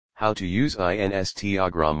How to use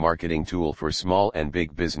Instagram marketing tool for small and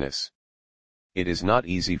big business. It is not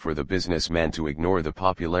easy for the businessman to ignore the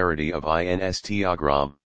popularity of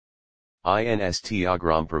Instagram.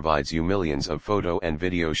 Instagram provides you millions of photo and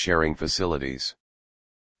video sharing facilities.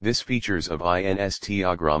 These features of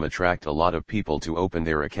Instagram attract a lot of people to open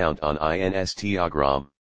their account on Instagram.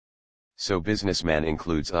 So businessman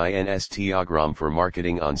includes Instagram for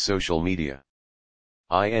marketing on social media.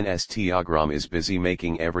 Instagram is busy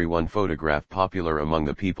making everyone photograph popular among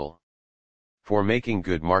the people. For making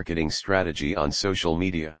good marketing strategy on social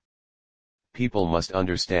media, people must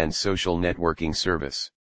understand social networking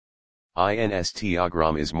service.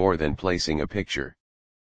 Instagram is more than placing a picture.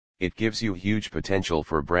 It gives you huge potential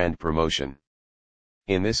for brand promotion.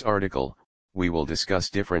 In this article, we will discuss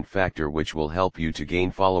different factor which will help you to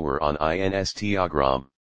gain follower on Instagram.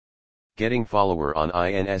 Getting follower on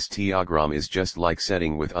Instagram is just like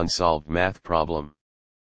setting with unsolved math problem.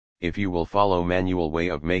 If you will follow manual way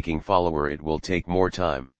of making follower, it will take more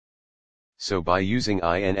time. So by using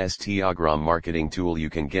Instagram marketing tool you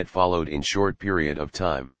can get followed in short period of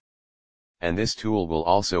time. And this tool will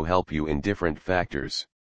also help you in different factors.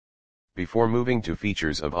 Before moving to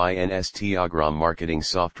features of Instagram marketing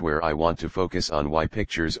software, I want to focus on why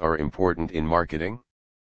pictures are important in marketing.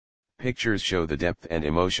 Pictures show the depth and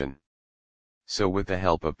emotion. So with the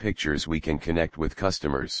help of pictures we can connect with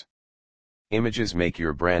customers. Images make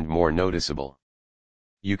your brand more noticeable.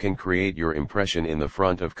 You can create your impression in the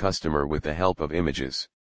front of customer with the help of images.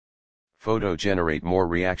 Photo generate more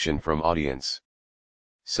reaction from audience.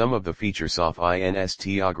 Some of the features of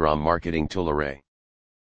Instagram marketing tool array.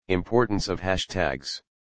 Importance of hashtags.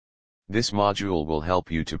 This module will help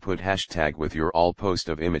you to put hashtag with your all post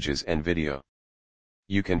of images and video.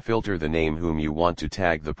 You can filter the name whom you want to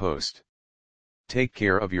tag the post. Take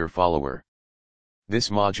care of your follower. This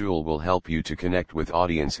module will help you to connect with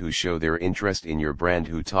audience who show their interest in your brand,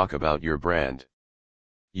 who talk about your brand.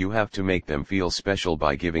 You have to make them feel special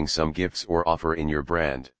by giving some gifts or offer in your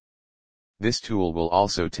brand. This tool will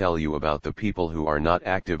also tell you about the people who are not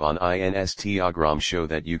active on Instagram, show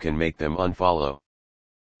that you can make them unfollow.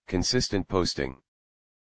 Consistent posting.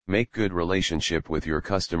 Make good relationship with your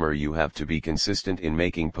customer, you have to be consistent in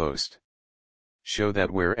making post. Show that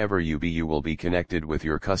wherever you be you will be connected with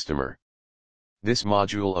your customer. This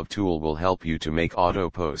module of tool will help you to make auto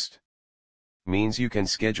post. Means you can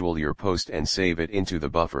schedule your post and save it into the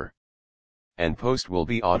buffer. And post will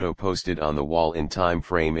be auto posted on the wall in time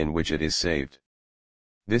frame in which it is saved.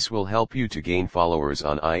 This will help you to gain followers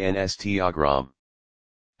on Instagram.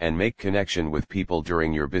 And make connection with people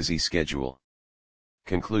during your busy schedule.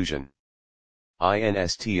 Conclusion.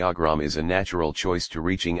 Instagram is a natural choice to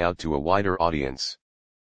reaching out to a wider audience.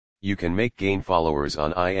 You can gain followers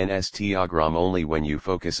on Instagram only when you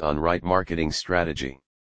focus on right marketing strategy.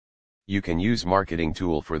 You can use marketing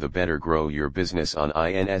tool for the better grow your business on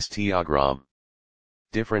Instagram.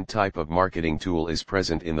 Different type of marketing tool is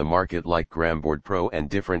present in the market like Gramboard Pro and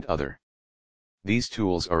different other. These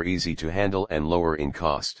tools are easy to handle and lower in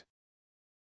cost.